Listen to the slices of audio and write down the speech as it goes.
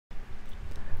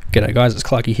G'day guys, it's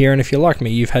Clarky here, and if you're like me,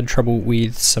 you've had trouble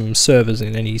with some servers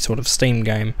in any sort of Steam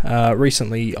game.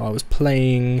 Recently I was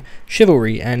playing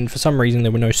Chivalry, and for some reason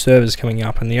there were no servers coming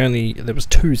up, and there was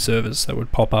 2 servers that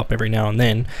would pop up every now and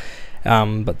then,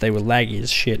 but they were laggy as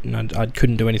shit, and I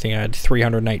couldn't do anything. I had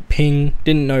 308 ping,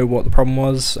 didn't know what the problem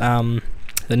was. The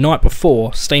night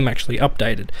before, Steam actually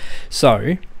updated.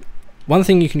 So, one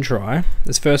thing you can try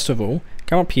is, first of all,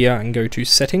 come up here and go to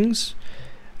Settings,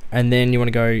 and then you want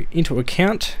to go into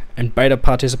Account and Beta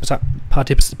Participation.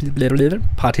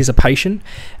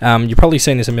 You've probably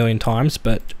seen this a million times,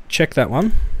 but check that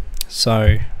one.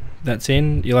 So that's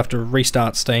in. You'll have to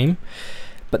restart Steam,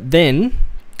 but then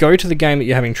go to the game that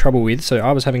you're having trouble with. So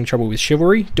I was having trouble with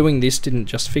Chivalry. Doing this didn't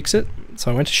just fix it. So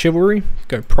I went to Chivalry,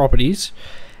 go Properties,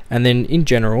 and then in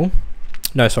General,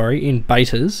 no sorry, in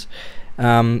Betas,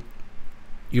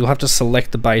 you'll have to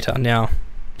select the beta. Now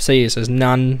see, it says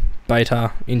none,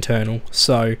 beta, internal,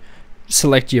 so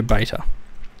select your beta.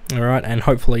 Alright, and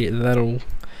hopefully that'll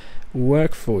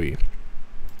work for you.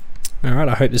 Alright,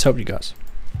 I hope this helped you guys.